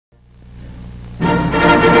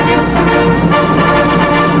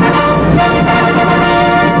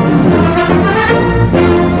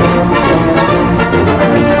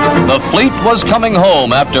was coming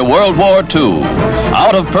home after World War II.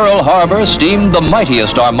 Out of Pearl Harbor steamed the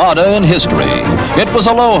mightiest armada in history. It was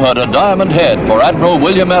Aloha to Diamond Head for Admiral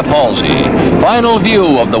William F. Halsey, final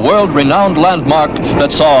view of the world-renowned landmark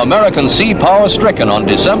that saw American sea power stricken on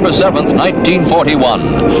December 7th,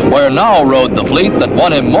 1941, where now rode the fleet that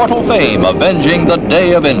won immortal fame, avenging the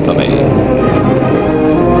Day of Infamy.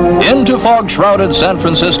 Into fog-shrouded San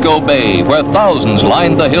Francisco Bay, where thousands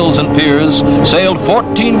lined the hills and piers, sailed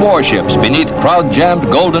 14 warships beneath crowd-jammed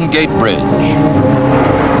Golden Gate Bridge.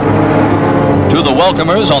 To the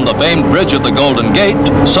welcomers on the famed bridge of the Golden Gate,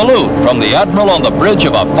 salute from the Admiral on the bridge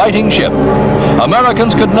of a fighting ship.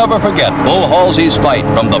 Americans could never forget Bull Halsey's fight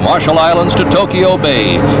from the Marshall Islands to Tokyo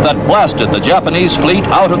Bay that blasted the Japanese fleet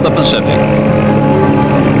out of the Pacific.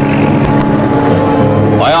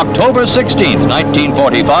 By October 16th,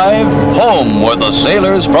 1945, home were the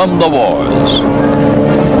sailors from the wars.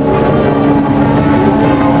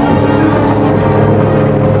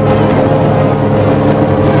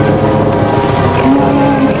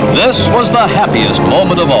 This was the happiest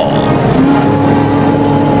moment of all.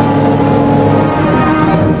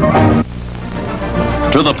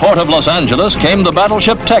 To the port of Los Angeles came the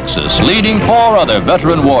battleship Texas, leading 4 other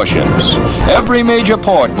veteran warships. Every major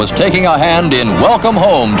port was taking a hand in welcome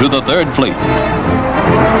home to the 3rd Fleet.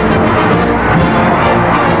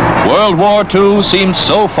 World War II seemed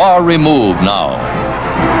so far removed now.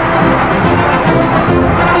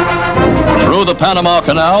 Through the Panama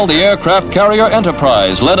Canal, the aircraft carrier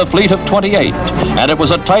Enterprise led a fleet of 28, and it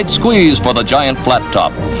was a tight squeeze for the giant flat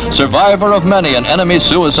top, survivor of many an enemy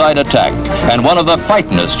suicide attack, and one of the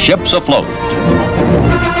fightingest ships afloat.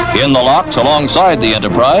 In the locks alongside the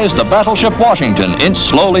Enterprise, the battleship Washington inched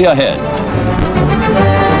slowly ahead.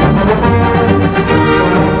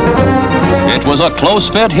 It was a close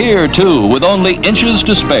fit here, too, with only inches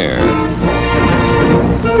to spare.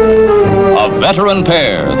 A veteran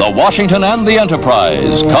pair, the Washington and the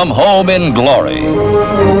Enterprise, come home in glory.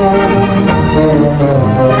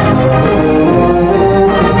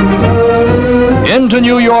 Into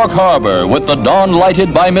New York Harbor, with the dawn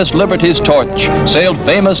lighted by Miss Liberty's torch, sailed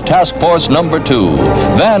famous Task Force No. 2,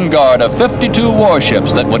 vanguard of 52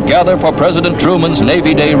 warships that would gather for President Truman's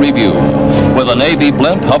Navy Day review. With a Navy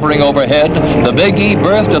blimp hovering overhead, the Big E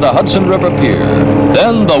berthed at a Hudson River pier.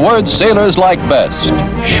 Then the words sailors like best,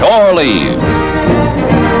 shore leave.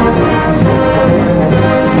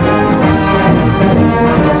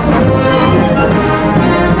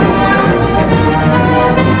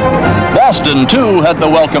 Boston, too, had the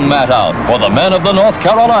welcome mat out for the men of the North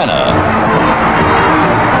Carolina.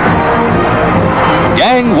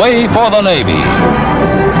 Gangway for the Navy.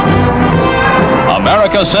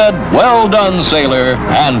 America said, well done, sailor,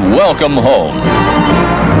 and welcome home.